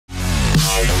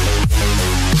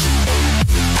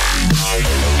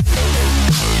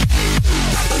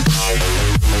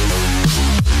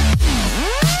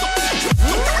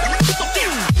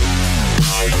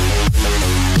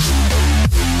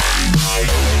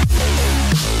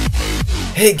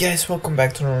Hey guys, welcome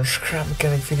back to another scrap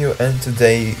mechanic video, and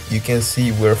today you can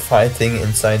see we're fighting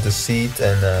inside the seat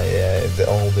and yeah,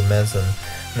 all the mess and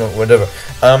no whatever.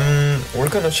 We're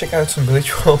gonna check out some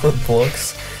glitch welded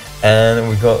blocks, and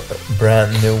we got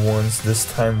brand new ones.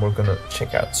 This time we're gonna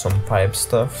check out some pipe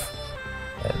stuff,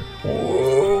 and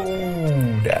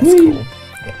whoa, that's cool.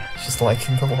 Yeah, just like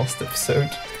in the last episode,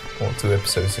 or 2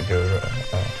 episodes ago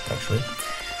actually.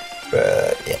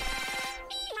 But yeah.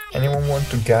 Anyone want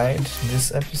to guide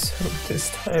this episode this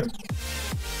time?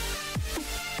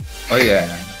 Oh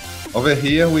yeah. Over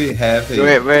here we have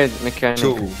a wait, mechanic.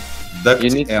 2 duct You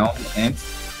need- and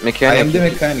Mechanic. I am the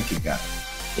mechanic guy.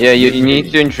 Yeah, you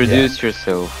need to introduce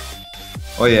yourself.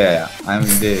 Oh yeah, I'm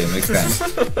the mechanic.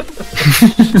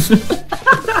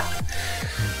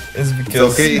 It's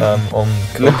because okay. On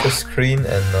Coco's screen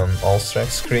and on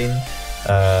Allstrack's screen,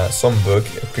 some bug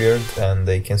appeared and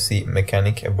they can see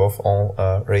mechanic above all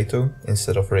Rato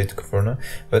instead of Rato Caverna,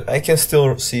 but I can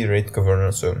still see Rato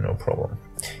Caverna, so no problem.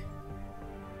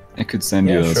 I could send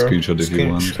you a screenshot if you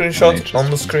want. Screenshot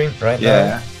on the screen right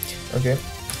Yeah. now. Okay,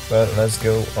 but let's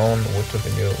go on with the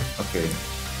video. Okay.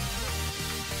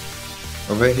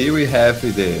 Over here we have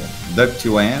the duct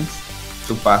ends,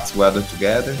 2 parts welded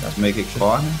together to make a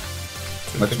corner.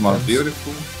 Much more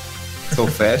beautiful. So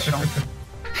fashion.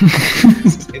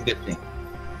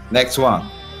 Next one.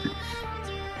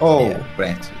 Oh, Yeah.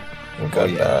 Brent. We got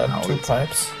now 2 it's-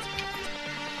 pipes,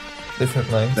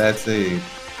 different lengths. That's a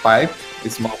pipe, a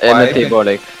small And a pipe, table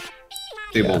leg.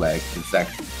 table leg,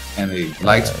 exactly, and a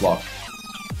light block.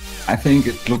 I think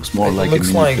it looks more It like looks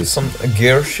a mini like piston. a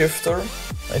gear shifter,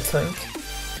 I think.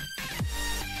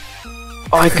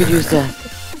 Oh, I could use that.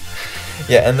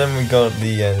 Yeah, and then we got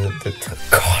the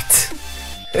God.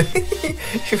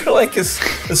 You're like a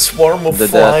swarm of The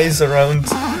flies around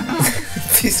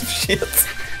piece of shit.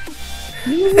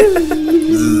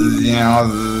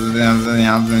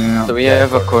 So we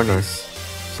have a corner.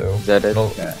 So Is that it?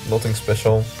 nothing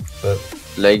special, but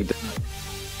Like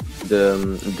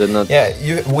the nut. yeah,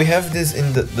 we have this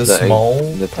in the The small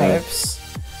the thing. pipes,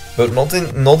 but not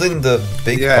in the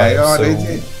big Yeah, pipes. I So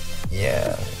already-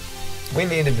 yeah, we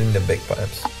need it in the big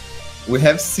pipes. We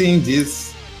have seen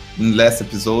this in last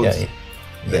episode. Yeah.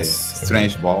 The Yes.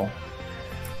 strange ball.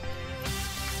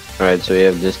 Alright, so we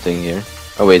have this thing here.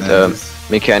 Oh wait, And this-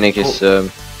 mechanic is the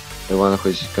one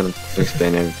who's gonna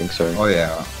explain everything. Sorry. Oh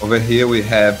yeah. Over here we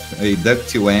have a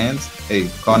duct end, a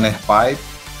corner pipe,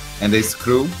 and a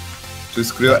screw to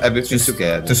screw everything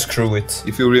together. To screw it.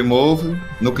 If you remove,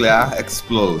 nuclear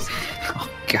explodes.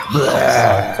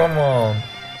 Ah, come on.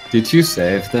 Did you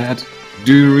save that?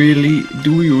 Do we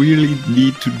really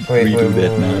need to redo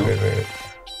that now? Wait.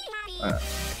 Uh.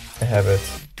 I have it.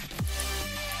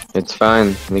 It's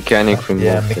fine. Mechanic removed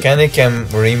Yeah, it. mechanic can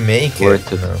remake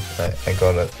Worth it. it. No, I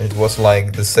got it. It was like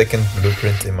the second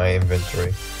blueprint in my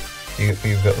inventory.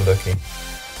 You got lucky.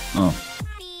 Oh,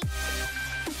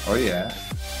 Oh yeah.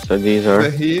 So these Over are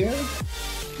here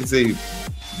is a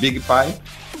big pipe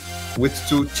with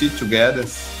 2 teeth together,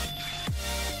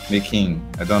 making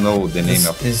I don't know the name This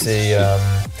of is this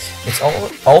a it's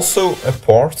also a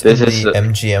port This in is the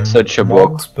MGM such a mod,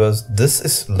 block. but this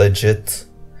is legit.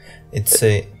 It's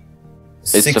a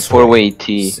it's a 6-way. 4-way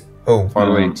T. Oh,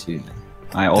 Four-way Um, teeth.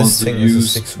 I also thing is a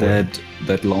used 6-way.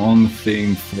 that long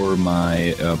thing for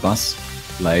my bus,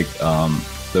 like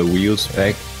the wheels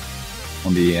back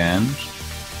on the end.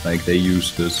 Like they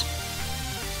use this.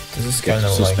 this is Get kind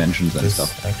of like suspensions and this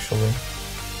stuff. actually,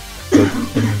 but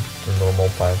in the normal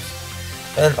pipes,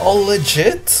 and all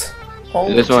legit. All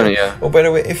This one, legit. yeah. Oh, by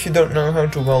the way, if you don't know how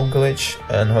to weld glitch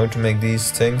and how to make these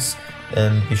things,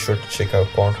 then be sure to check out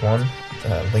part 1.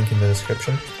 Link in the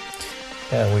description.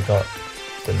 Yeah, we got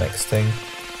the next thing.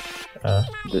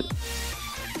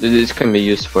 This can be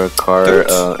used for a car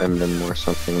Dude. emblem or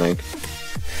something like.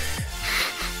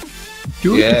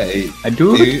 Dude, Yeah, I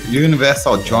do it.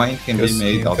 universal joint can be Because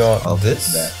made you out got of this,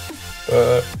 that.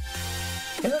 but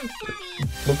yeah,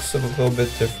 it looks a little bit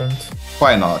different.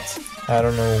 Why not? I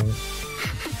don't know.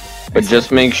 But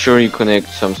just make sure you connect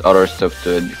some other stuff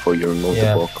to it before you remove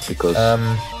Yeah. the block, because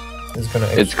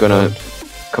It's gonna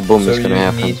kaboom so is gonna you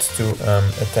happen. need to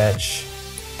attach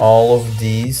all of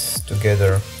these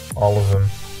together, all of them,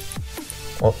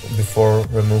 before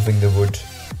removing the wood,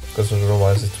 because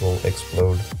otherwise it will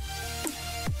explode.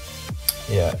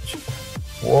 Yeah.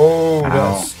 Whoa,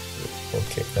 that's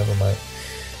okay. Never mind.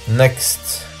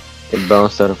 Next. It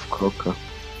bounced out of Coca.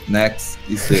 Next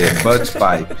is the butt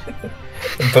pipe.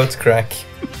 Butt crack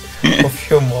of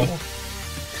your model.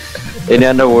 In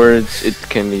other words, it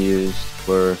can be used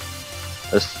for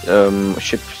a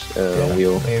ship's Yeah,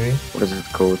 wheel. maybe. What is it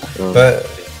called? But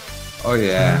Oh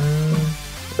yeah.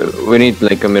 We need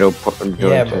like a middle joint.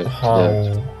 yeah, to but that.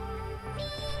 how?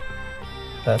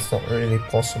 That's not really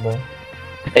possible.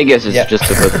 I guess it's Yeah. just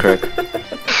a butt crack.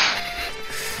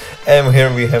 And here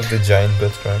we have the giant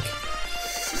butt crack.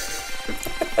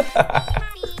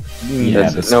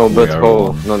 No, butt we are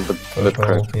hole, wrong. not butt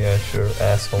crack. Yeah, sure,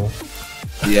 asshole.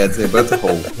 Yeah, it's a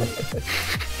butthole.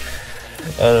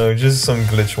 I don't know, just some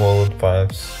glitch wallet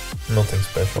pipes. Nothing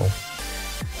special.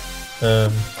 Yeah.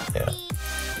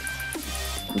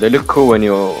 They look cool when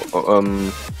you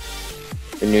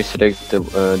select the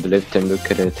lift and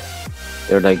look at it.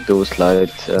 They're like those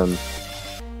light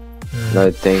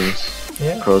things.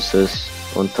 Yeah. Crosses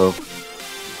on top.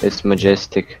 It's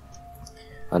majestic.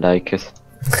 I like it.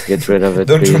 Get rid of it,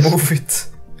 Don't please. remove it.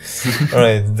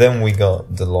 Alright, then we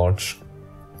got the large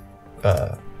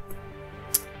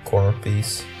corner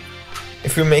piece.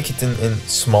 If we make it in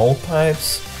small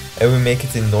pipes and we make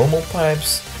it in normal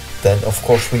pipes, then of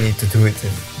course we need to do it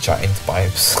in giant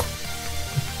pipes.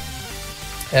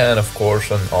 And of course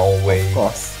an all-way Of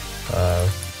course.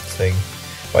 thing.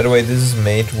 By the way, this is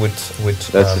made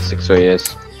with That's a 6-way,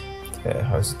 yes.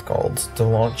 how's it called? The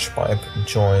large pipe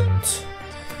joint.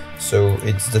 So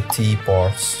it's the T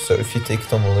parts. So if you take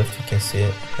it on the left, you can see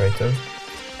it right there.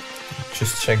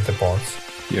 Just check the parts.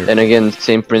 Here. And again,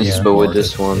 same principle with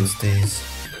this It- one. It's these.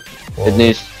 It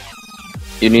needs.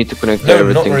 You need to connect No,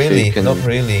 everything not really. so you can Not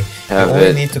really. You have only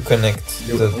it. need to connect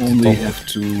You the only top. have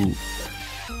to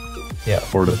Yeah,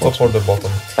 for the top or the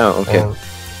bottom. Oh, okay. Or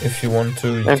if you want to,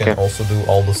 you Okay. can also do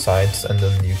all the sides, and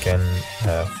then you can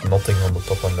have nothing on the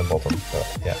top and the bottom. But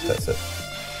yeah, that's it.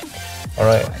 All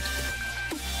right.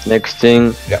 Next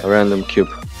thing, Yeah. a random cube.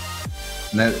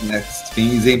 Next thing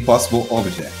is impossible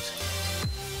object.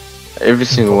 Every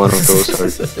single one of those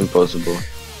are impossible.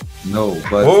 No,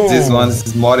 but Whoa. this one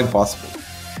is more impossible.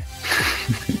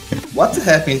 What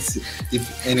happens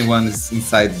if anyone is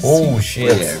inside the Oh, scene?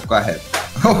 shit. Yeah, go ahead.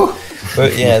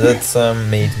 But yeah, that's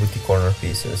made with the corner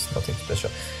pieces. Nothing special.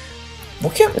 We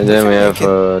can. And then we make have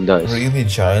it dice. really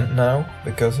giant now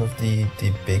because of the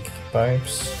big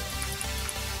pipes.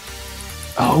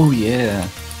 Oh yeah.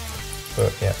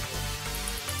 But yeah.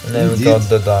 And then we Indeed. got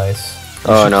the dice.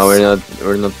 Oh no,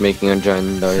 we're not making a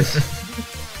giant dice.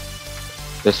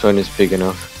 This one is big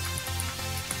enough.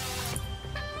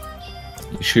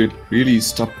 You should really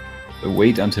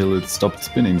wait until it stopped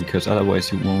spinning, because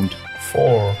otherwise you won't.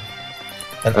 4.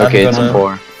 And Okay, I'm it's gonna,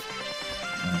 4.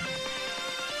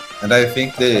 And I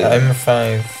think I'm a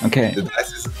 5. Okay. the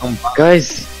dice is unbound.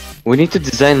 Guys, we need to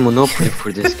design Monopoly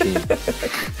for this game.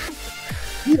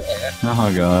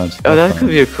 Oh god. Oh, that could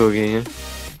be a cool game.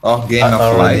 Or game I of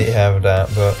already life. have that,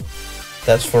 but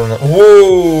that's for no.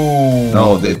 Whoa!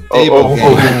 No, the Oh, table oh,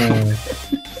 game.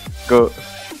 Go.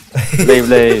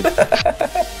 Beyblade.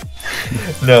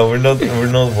 No, we're not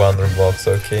Wonderbots,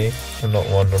 okay? We're not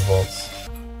Wonderbots.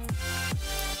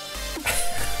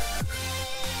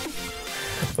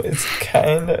 It's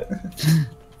kinda.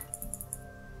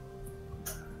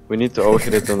 We need to all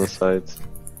hit it on the side.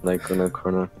 Like on a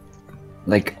corner.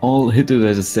 Like all hit it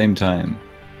at the same time.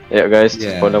 Yeah, guys,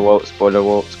 Yeah. spoiler wall, spoiler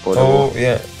wall, spoiler wall. Oh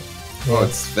yeah. Oh,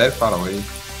 it's very far away.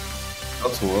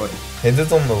 Not to worry. Hit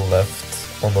it on the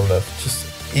left. On the left. Just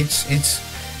each.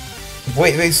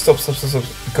 Wait, stop.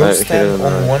 Go Hit it stand on the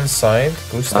on right. one side.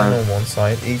 Go stand Ah. on one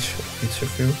side. Each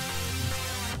of you.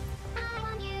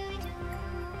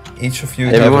 Each of you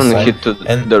have a Everyone side. hit to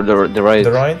And the right.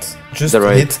 The right. Just The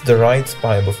right. hit the right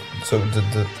pipe. So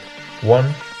the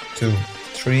 1, 2,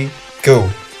 3, go.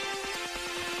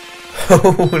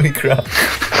 Holy crap.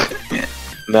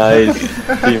 Nice.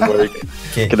 Teamwork.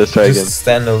 Okay, Okay, let's try just again.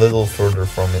 stand a little further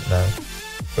from it now.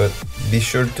 But be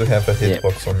sure to have a Yeah.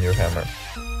 hitbox on your hammer.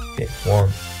 Okay,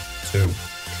 1, 2,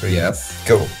 3, Yes.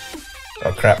 go.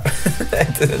 Oh crap. I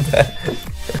didn't have.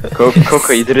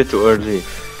 Coco, you did it too early.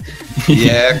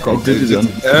 Yeah, I did it on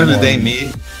earlier one. than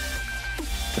me.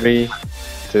 3,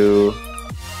 2,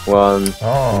 1,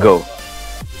 Oh. go.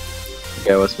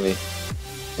 Yeah, it was me.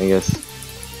 I guess.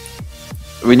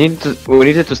 We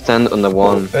needed to stand on the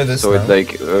one, it is so it now. like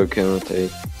can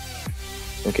rotate.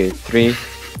 Okay, 3,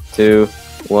 2,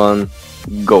 1,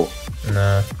 go.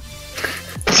 Nah.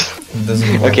 It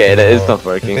doesn't work Okay, it's anymore. not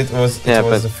working. It was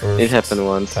happened. the first It happened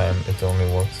once. time it only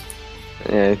works.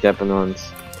 Yeah, it happened once.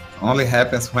 Only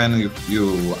happens when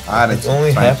you aren't It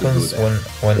only trying to do happens that.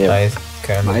 when Yeah. I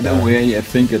kind By of the way, I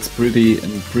think it's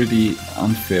pretty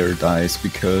unfair dice,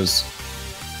 because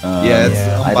Yeah, it's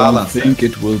Yeah. I don't unbalanced. think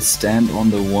it will stand on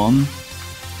the 1.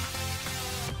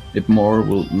 It more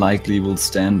will likely will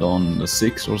stand on the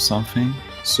 6 or something.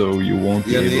 So you won't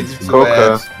be You able need to. to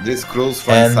Coca. add these screws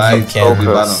from And you inside to be can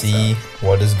balanced. see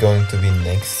what is going to be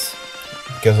next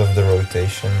because of the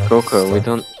rotation. Of Coco, we stuff.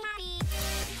 don't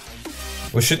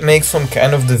We should make some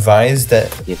kind of device that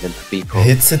give it to people.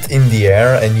 hits it in the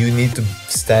air and you need to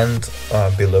stand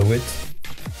below it.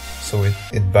 So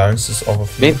it bounces off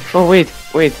of you. Oh wait,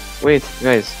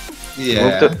 guys. Yeah.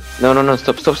 Move the... No,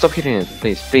 stop hitting it,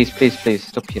 please,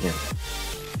 stop hitting it.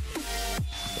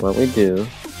 What we do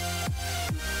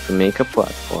to make a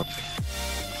platform.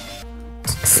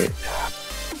 Wait.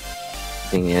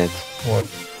 Dang it. What?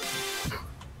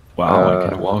 Wow, I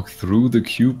can walk through the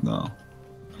cube now.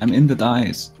 I'm in the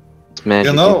dice. It's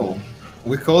magic. You know,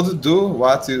 we could do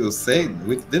what you said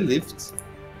with the lift.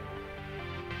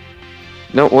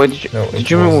 No, what did you, No, it did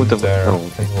you remove the... wasn't there. No.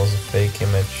 It was a fake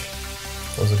image.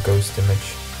 It was a ghost image.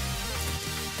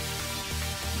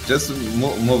 Just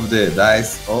move the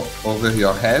dice over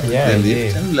your head Yeah, with the I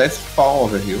lift did. and let's fall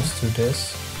over you. Let's do this.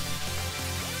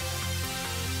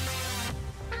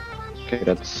 Okay,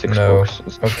 that's 6 No.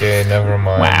 boxes. Okay, never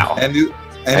mind. Wow. And you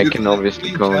I you can obviously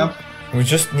quickly go. jump. We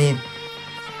just need.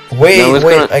 Wait, No, I was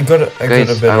wait! gonna- I got a Guys,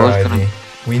 I better was idea. gonna-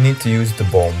 We need to use the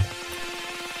bomb,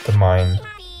 the mine.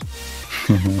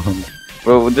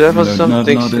 Well, there was No,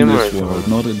 something not in similar. this world.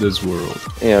 Not in this world.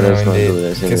 Yeah, No, let's not indeed, do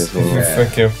this in because this if world. we Yeah.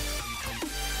 fuck up,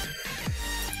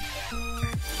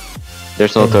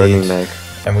 There's no Indeed. turning back.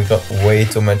 and we got way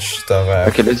too much stuff.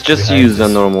 Okay, let's just behind use a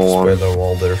this normal one. spoiler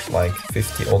wall. There's like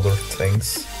 50 other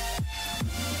things.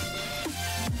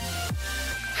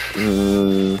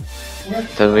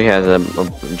 Then we had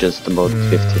just about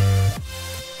 50.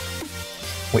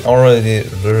 We already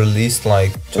released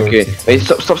like 30 Okay, wait,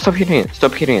 things. stop hitting it,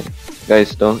 stop hitting it.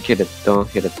 Guys, don't hit it, don't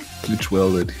hit it. Glitch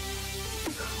welded.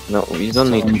 No, we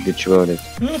don't need to glitch weld it.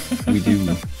 We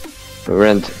do.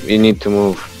 Brent, you need to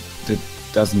move. That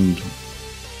doesn't.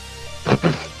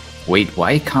 Wait,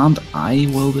 why can't I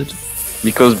weld it?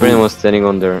 Because Brent was standing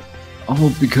on there.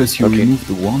 Oh, because you Okay. removed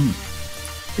the 1.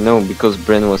 No, because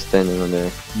Brent was standing on there.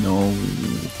 No,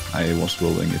 I was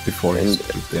welding it before he And-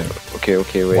 stood there. Okay,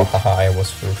 wait. Wahaha, I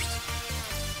was first.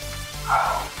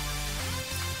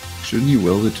 Shouldn't you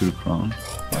weld it to the crown?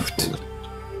 Let's weld it.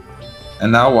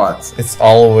 And now what? It's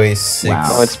always 6. Wow.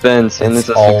 Oh, it's Brent, and It's it's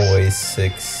a 6. always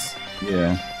 6.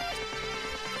 Yeah.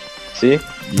 See?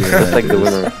 Yeah. That's like the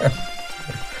winner.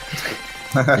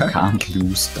 I can't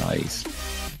lose dice.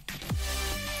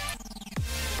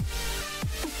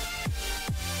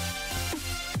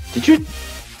 Did you...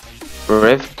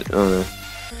 Rift? Oh no.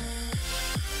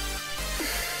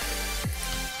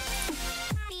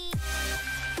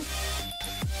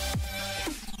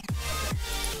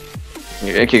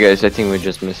 Okay guys, I think we're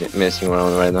just messing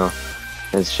around right now.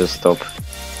 Let's just stop.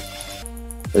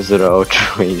 Is it an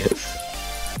outro? Yes.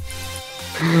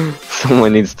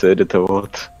 Someone needs to edit a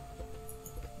vote.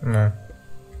 No.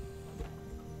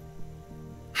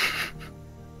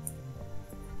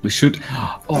 We should.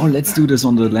 Oh, let's do this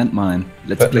on the landmine.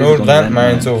 Let's But play no it on the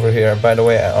landmines landmine. over here. By the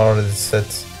way, I already said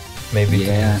maybe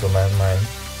Yeah. to use a landmine.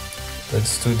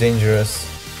 That's too dangerous.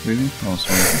 Really? Oh,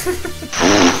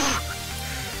 sorry.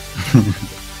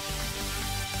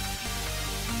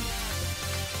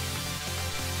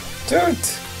 Dude!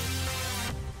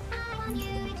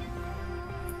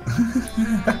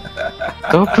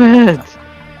 Stop it!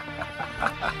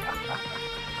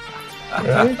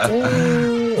 Right?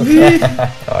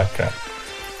 Oh crap.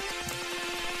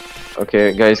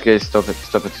 Okay, guys, stop it.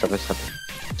 Stop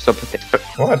it.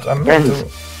 What? I'm not Brent. doing...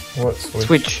 What switch?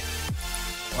 Switch.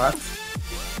 What?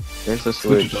 There's a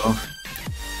Switch switch. it off.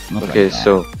 Not Okay, like that.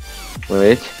 so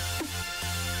wait.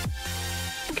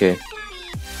 Okay.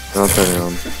 Now turn it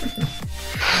on.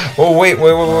 Oh wait.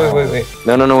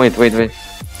 No, wait.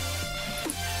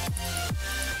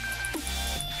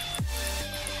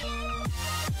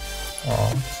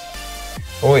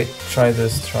 Oh wait, try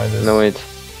this. No, wait.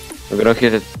 I'm gonna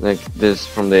hit it like this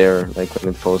from the air, like when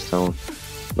it falls down.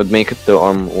 But make it the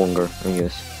arm longer, I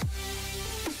guess.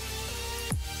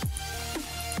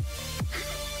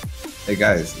 Hey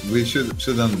guys, we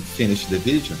shouldn't finish the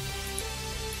video.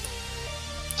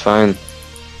 It's fine.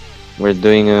 We're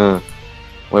doing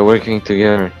we're working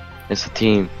together as a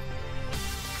team.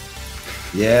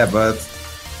 Yeah, but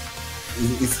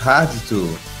it's hard to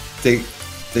take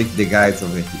the guys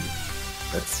over here.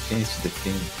 Let's finish the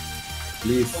thing,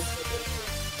 please.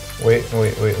 Wait.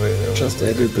 Just wait,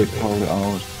 edit the wait. part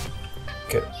out.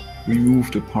 Okay.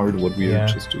 Remove the part what we Yeah. are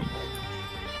just doing.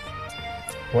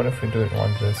 What if we do it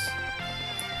like this?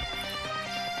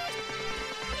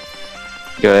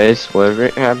 Guys, whatever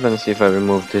happens if I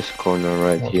remove this corner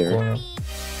right What here? corner?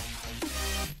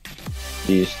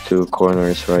 These two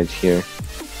corners right here.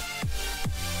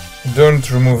 Don't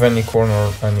remove any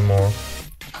corner anymore.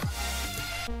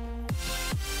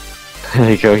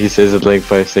 Like how he says it like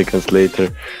 5 seconds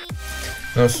later.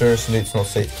 No, seriously, it's not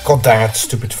safe. God dang it,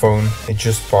 stupid phone. It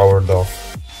just powered off.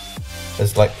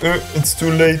 It's like, it's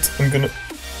too late. I'm gonna.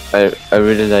 I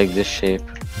really like this shape.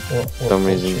 What Some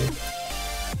reason. shape?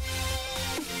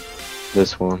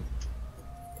 This one.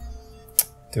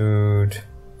 Dude.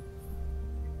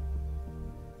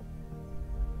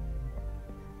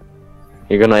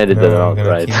 You're gonna edit that No, I'm out, gonna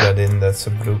right? keep that in. That's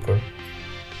a blooper.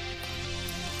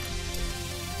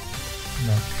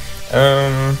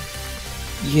 No.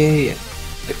 Yay!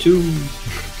 Two.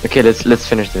 Okay, let's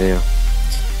finish the video.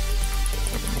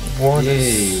 What Yay!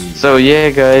 is? So yeah,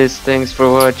 guys, thanks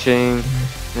for watching,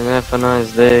 and have a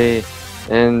nice day.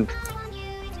 And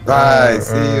Bye,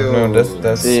 see you. No,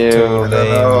 that's See you. too I don't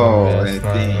lame. know That's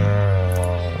not- anything.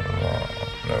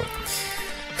 No.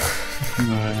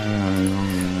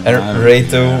 And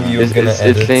Rato, you're It's- gonna it's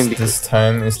edit lame this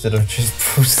time instead of just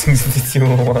posting the video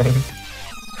online.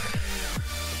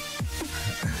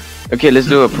 okay, let's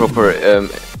do a proper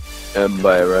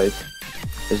bye, right?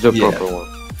 Let's do a Yeah. proper one.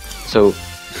 So,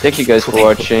 thank you guys for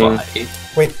watching.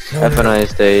 Wait, no, Have a no.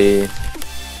 nice day.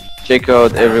 Check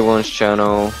out everyone's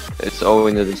channel. It's all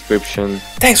in the description.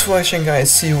 Thanks for watching,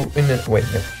 guys. See you in the wait.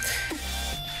 No.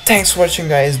 Thanks for watching,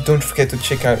 guys. Don't forget to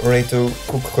check out Rato,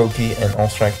 Kokoki, and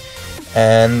Ostrak.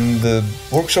 And the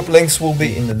workshop links will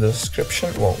be in the description.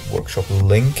 Well, workshop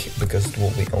link, because it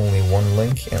will be only one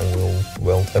link, and we'll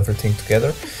weld everything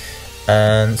together.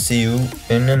 And see you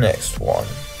in the next one.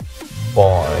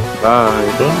 Bye.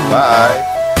 Bye. Bye.